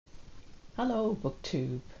Hello,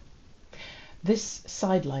 BookTube. This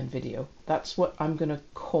sideline video, that's what I'm going to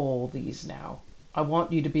call these now. I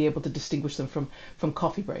want you to be able to distinguish them from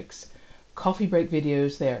coffee breaks. Coffee break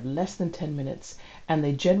videos, they are less than 10 minutes, and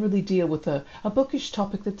they generally deal with a bookish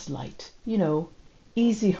topic that's light,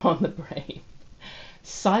 easy on the brain.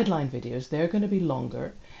 Sideline videos, they're going to be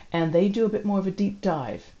longer, and they do a bit more of a deep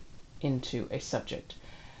dive into a subject.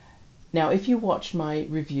 Now, if you watched my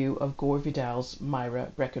review of Gore Vidal's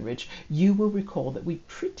Myra Breckinridge, you will recall that we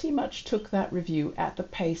pretty much took that review at the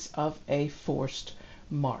pace of a forced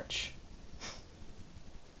march.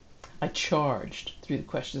 I charged through the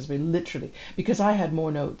questions, literally, because I had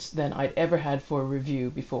more notes than I'd ever had for a review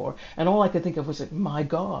before, and all I could think of was like, my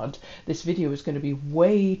God, this video is going to be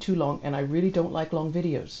way too long, and I really don't like long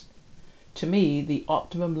videos. To me, the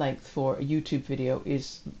optimum length for a YouTube video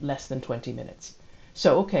is less than 20 minutes.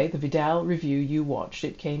 So, okay, the Vidal review you watched,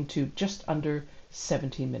 it came to just under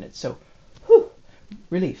 17 minutes. So, whew,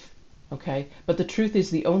 relief, okay? But the truth is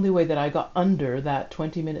the only way that I got under that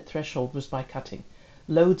 20-minute threshold was by cutting.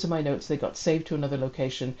 Loads of my notes, they got saved to another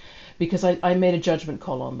location because I made a judgment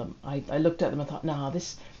call on them. I looked at them and thought, nah,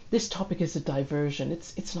 this topic is a diversion.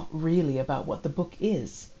 It's not really about what the book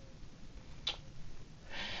is.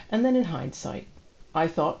 And then in hindsight, I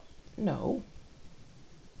thought, no,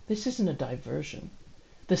 this isn't a diversion.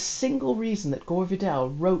 The single reason that Gore Vidal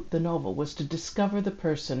wrote the novel was to discover the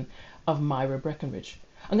person of Myra Breckinridge.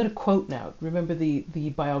 I'm going to quote now. Remember the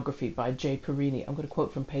biography by Jay Parini. I'm going to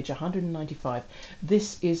quote from page 195.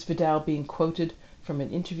 This is Vidal being quoted from an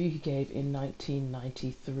interview he gave in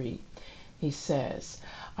 1993. He says,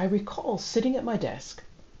 "I recall sitting at my desk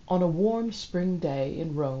on a warm spring day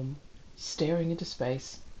in Rome, staring into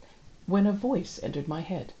space, when a voice entered my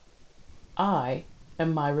head. I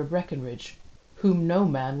am Myra Breckinridge, whom no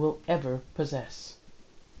man will ever possess."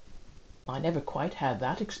 I never quite had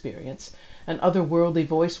that experience, an otherworldly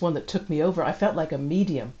voice, one that took me over. I felt like a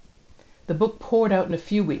medium. The book poured out in a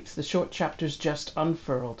few weeks, the short chapters just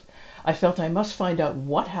unfurled. I felt I must find out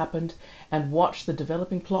what happened and watch the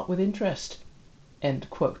developing plot with interest. End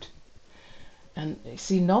quote. And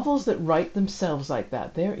see, novels that write themselves like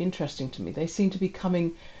that, they're interesting to me. They seem to be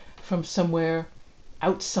coming from somewhere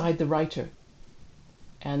outside the writer.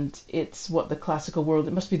 And it's what the classical world,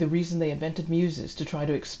 it must be the reason they invented muses, to try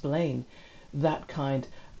to explain that kind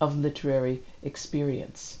of literary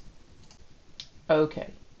experience.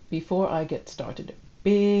 Okay, before I get started,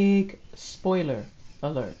 big spoiler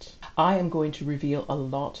alert. I am going to reveal a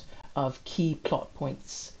lot of key plot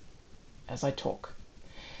points as I talk.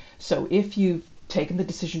 So if you've taken the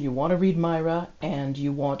decision you want to read Myra and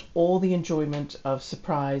you want all the enjoyment of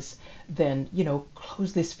surprise, then,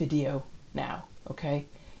 close this video now. Okay,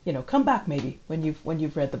 come back maybe when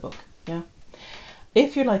you've read the book. Yeah.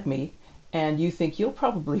 If you're like me and you think you'll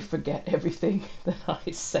probably forget everything that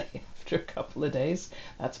I say after a couple of days,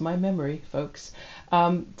 that's my memory, folks.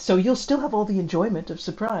 So you'll still have all the enjoyment of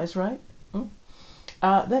surprise, right?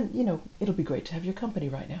 Then it'll be great to have your company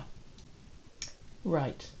right now.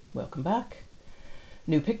 Right. Welcome back.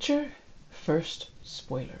 New picture. First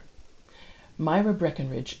spoiler. Myra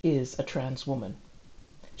Breckinridge is a trans woman.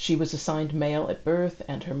 She was assigned male at birth,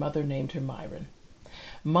 and her mother named her Myron.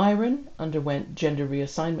 Myron underwent gender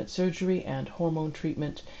reassignment surgery and hormone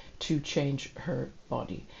treatment to change her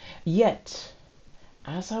body. Yet,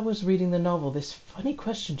 as I was reading the novel, this funny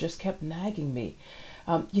question just kept nagging me.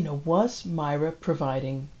 Was Myra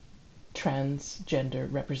providing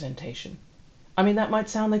transgender representation? I mean, that might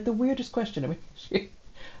sound like the weirdest question. I mean,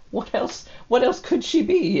 what else could she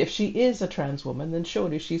be? If she is a trans woman, then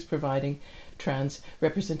surely she's providing trans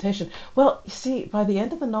representation. Well, you see, by the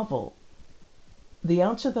end of the novel, the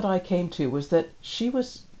answer that I came to was that she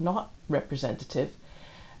was not representative,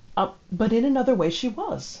 but in another way she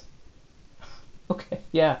was. Okay,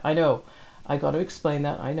 yeah, I know. I got to explain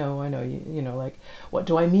that. I know. Like, what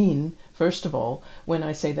do I mean, first of all, when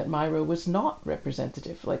I say that Myra was not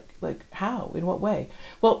representative? Like how? In what way?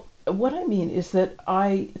 Well, what I mean is that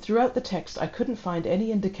throughout the text, I couldn't find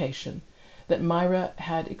any indication that Myra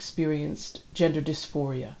had experienced gender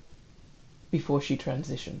dysphoria before she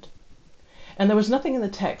transitioned. And there was nothing in the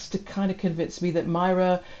text to kind of convince me that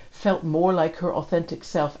Myra felt more like her authentic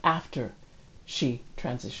self after she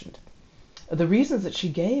transitioned. The reasons that she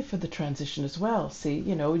gave for the transition as well, see,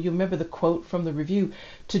 you remember the quote from the review,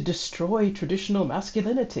 to destroy traditional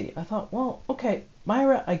masculinity. I thought, well, okay,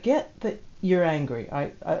 Myra, I get that you're angry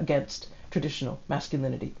against traditional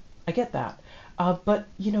masculinity. I get that. But,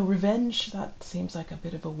 revenge, that seems like a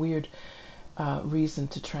bit of a weird reason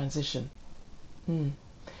to transition.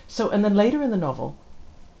 So, and then later in the novel,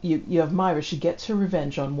 you have Myra. She gets her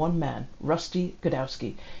revenge on one man, Rusty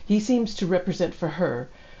Godowski. He seems to represent for her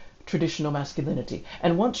traditional masculinity.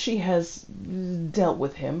 And once she has dealt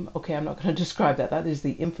with him, okay, I'm not going to describe that. That is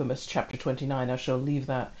the infamous chapter 29. I shall leave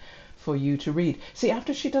that for you to read. See,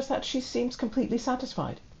 after she does that, she seems completely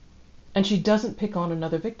satisfied. And she doesn't pick on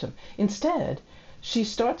another victim. Instead, she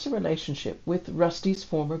starts a relationship with Rusty's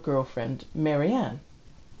former girlfriend, Marianne.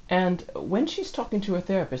 And when she's talking to her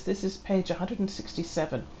therapist, this is page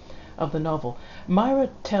 167 of the novel, Myra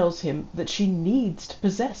tells him that she needs to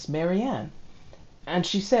possess Marianne. And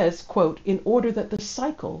she says, quote, in order that the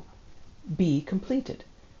cycle be completed.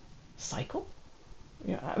 Cycle?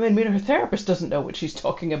 Yeah, I mean, her therapist doesn't know what she's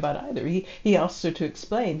talking about either. He asks her to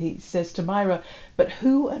explain. He says to Myra, but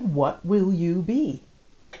who and what will you be?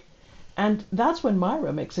 And that's when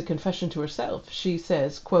Myra makes a confession to herself. She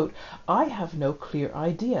says, quote, I have no clear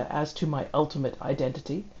idea as to my ultimate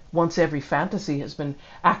identity. Once every fantasy has been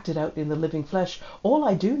acted out in the living flesh, all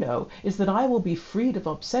I do know is that I will be freed of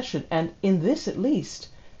obsession and, in this at least,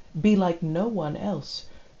 be like no one else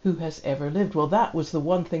who has ever lived. Well, that was the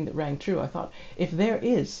one thing that rang true. I thought, if there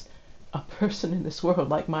is a person in this world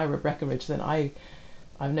like Myra Breckinridge, then I've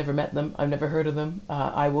never met them. I've never heard of them.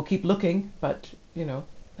 I will keep looking, but,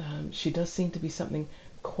 she does seem to be something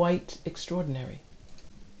quite extraordinary.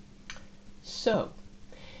 So,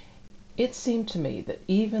 it seemed to me that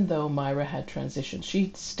even though Myra had transitioned,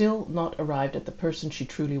 she'd still not arrived at the person she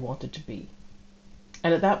truly wanted to be.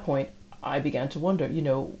 And at that point, I began to wonder,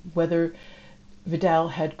 whether Vidal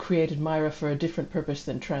had created Myra for a different purpose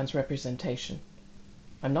than trans representation.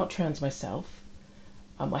 I'm not trans myself.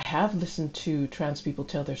 I have listened to trans people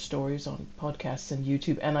tell their stories on podcasts and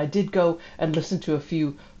YouTube, and I did go and listen to a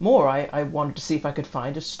few more. I wanted to see if I could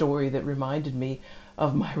find a story that reminded me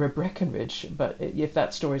of Myra Breckinridge, but if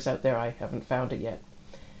that story's out there, I haven't found it yet.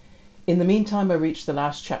 In the meantime, I reached the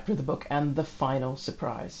last chapter of the book and the final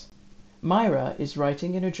surprise. Myra is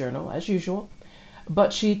writing in her journal, as usual,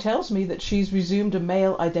 but she tells me that she's resumed a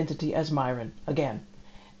male identity as Myron again,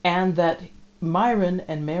 and that Myron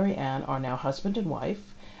and Mary Ann are now husband and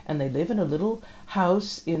wife, and they live in a little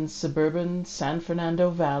house in suburban San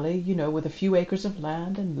Fernando Valley, with a few acres of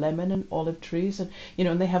land and lemon and olive trees, and,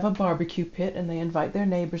 and they have a barbecue pit, and they invite their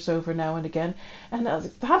neighbors over now and again. And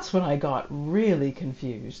that's when I got really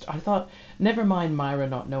confused. I thought, never mind Myra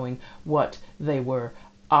not knowing what they were,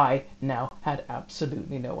 I now had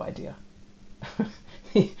absolutely no idea.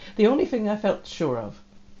 The only thing I felt sure of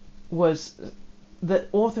was that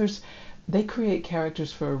authors, they create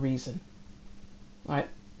characters for a reason, right?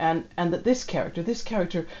 And that this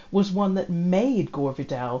character was one that made Gore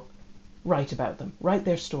Vidal write about them, write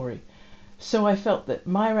their story. So I felt that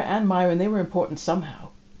Myra and Myron, they were important somehow.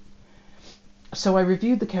 So I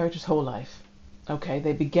reviewed the character's whole life. Okay,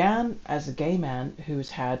 they began as a gay man who's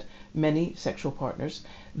had many sexual partners.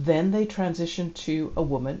 Then they transitioned to a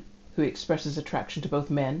woman who expresses attraction to both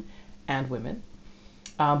men and women,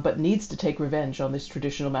 but needs to take revenge on this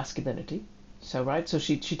traditional masculinity. So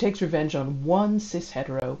she takes revenge on one cis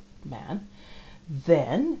hetero man.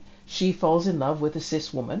 Then she falls in love with a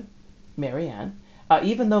cis woman, Marianne,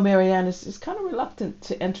 even though Marianne is kind of reluctant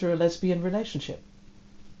to enter a lesbian relationship.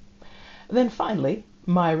 Then finally,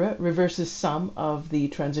 Myra reverses some of the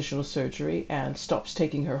transitional surgery and stops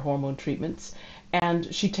taking her hormone treatments,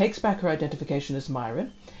 and she takes back her identification as Myra,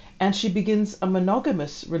 and she begins a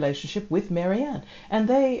monogamous relationship with Marianne, and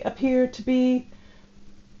they appear to be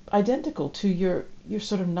identical to your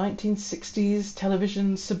sort of 1960s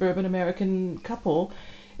television suburban American couple,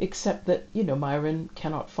 except that, Myron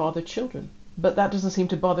cannot father children. But that doesn't seem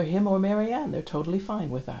to bother him or Marianne. They're totally fine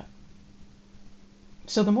with that.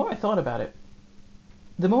 So the more I thought about it,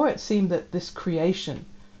 the more it seemed that this creation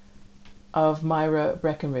of Myra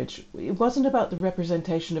Breckinridge, it wasn't about the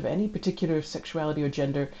representation of any particular sexuality or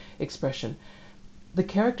gender expression. The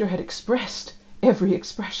character had expressed every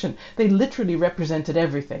expression. They literally represented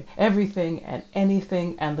everything and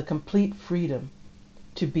anything, and the complete freedom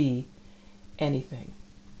to be anything.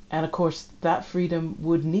 And of course, that freedom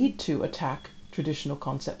would need to attack traditional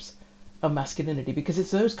concepts of masculinity, because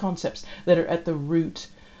it's those concepts that are at the root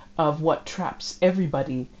of what traps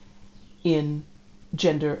everybody in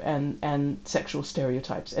gender and sexual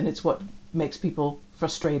stereotypes. And it's what makes people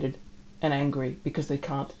frustrated and angry because they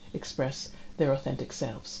can't express their authentic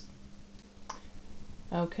selves.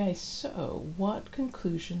 Okay, so what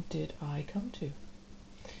conclusion did I come to?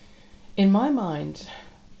 In my mind,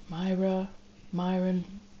 Myron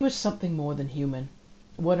was something more than human.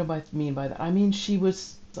 What do I mean by that? I mean, she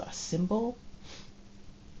was a symbol,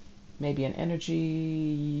 maybe an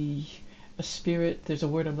energy, a spirit. There's a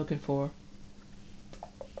word I'm looking for.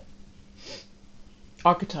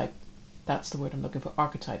 archetype. That's the word I'm looking for,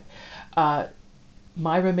 archetype. Uh,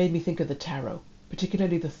 Myra made me think of the tarot,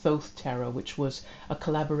 particularly the Thoth tarot, which was a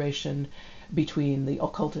collaboration between the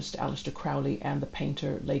occultist Aleister Crowley and the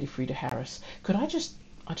painter Lady Frida Harris. I just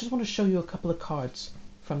want to show you a couple of cards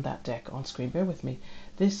from that deck on screen. Bear with me.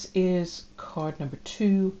 This is card number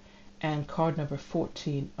 2 and card number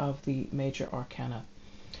 14 of the Major Arcana.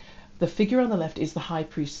 The figure on the left is the High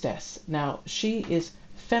Priestess. Now, she is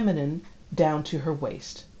feminine down to her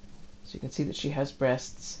waist. So you can see that she has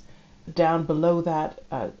breasts. Down below that,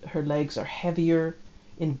 her legs are heavier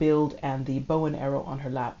in build, and the bow and arrow on her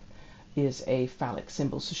lap is a phallic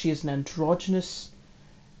symbol. So she is an androgynous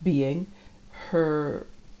being. Her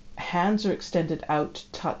hands are extended out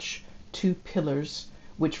to touch 2 pillars,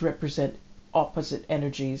 which represent opposite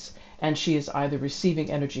energies, and she is either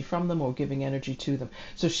receiving energy from them or giving energy to them.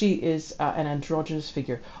 So she is an androgynous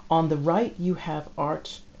figure. On the right, you have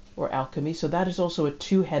art or alchemy. So that is also a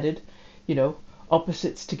 2-headed,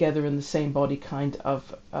 opposites together in the same body kind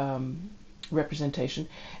of representation.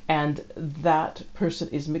 And that person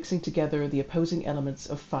is mixing together the opposing elements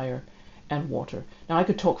of fire and water. Now, I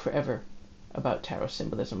could talk forever about tarot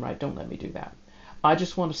symbolism, right? Don't let me do that. I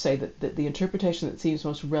just want to say that the interpretation that seems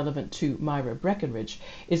most relevant to Myra Breckinridge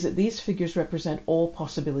is that these figures represent all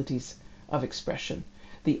possibilities of expression.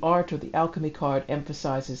 The art or the alchemy card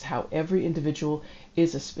emphasizes how every individual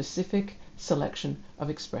is a specific selection of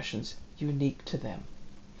expressions unique to them.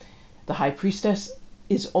 The High Priestess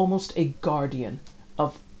is almost a guardian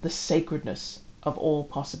of the sacredness of all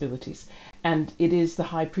possibilities. And it is the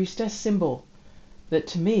High Priestess symbol that,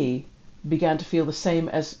 to me, began to feel the same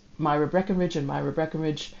as Myra Breckinridge, and Myra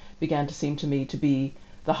Breckinridge began to seem to me to be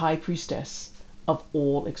the High Priestess of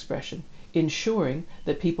all expression, ensuring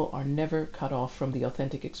that people are never cut off from the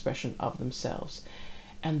authentic expression of themselves.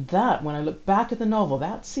 And that, when I look back at the novel,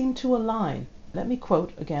 that seemed to align. Let me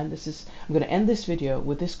quote again. I'm going to end this video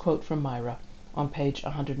with this quote from Myra on page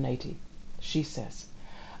 180. She says,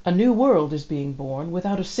 "A new world is being born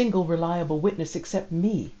without a single reliable witness except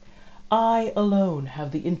me. I alone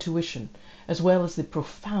have the intuition, as well as the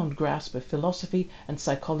profound grasp of philosophy and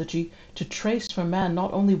psychology, to trace for man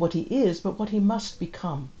not only what he is, but what he must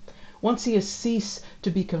become. Once he has ceased to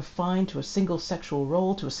be confined to a single sexual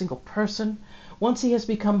role, to a single person, once he has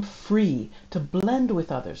become free to blend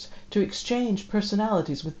with others, to exchange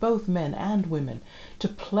personalities with both men and women, to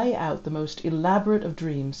play out the most elaborate of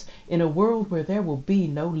dreams in a world where there will be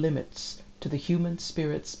no limits to the human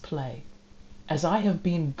spirit's play. As I have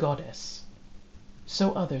been goddess,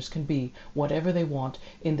 so others can be whatever they want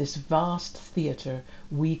in this vast theater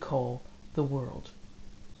we call the world."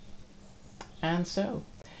 And so,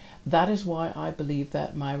 that is why I believe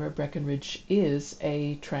that Myra Breckinridge is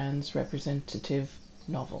a trans representative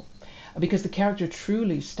novel, because the character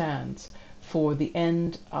truly stands for the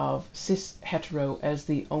end of cis hetero as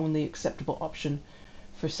the only acceptable option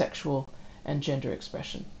for sexual and gender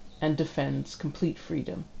expression, and defends complete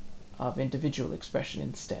freedom of individual expression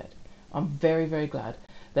instead. I'm very, very glad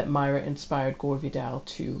that Myra inspired Gore Vidal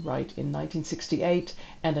to write in 1968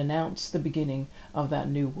 and announce the beginning of that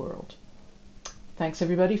new world. Thanks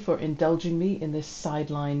everybody for indulging me in this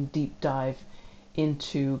sideline deep dive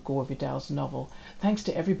into Gore Vidal's novel. Thanks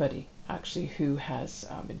to everybody actually who has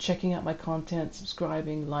been checking out my content,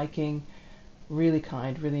 subscribing, liking. Really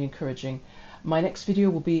kind, really encouraging. My next video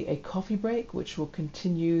will be a coffee break, which will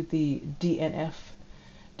continue the DNF,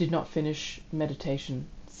 Did Not Finish meditation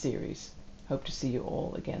series. Hope to see you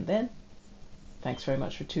all again then. Thanks very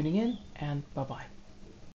much for tuning in, and bye-bye.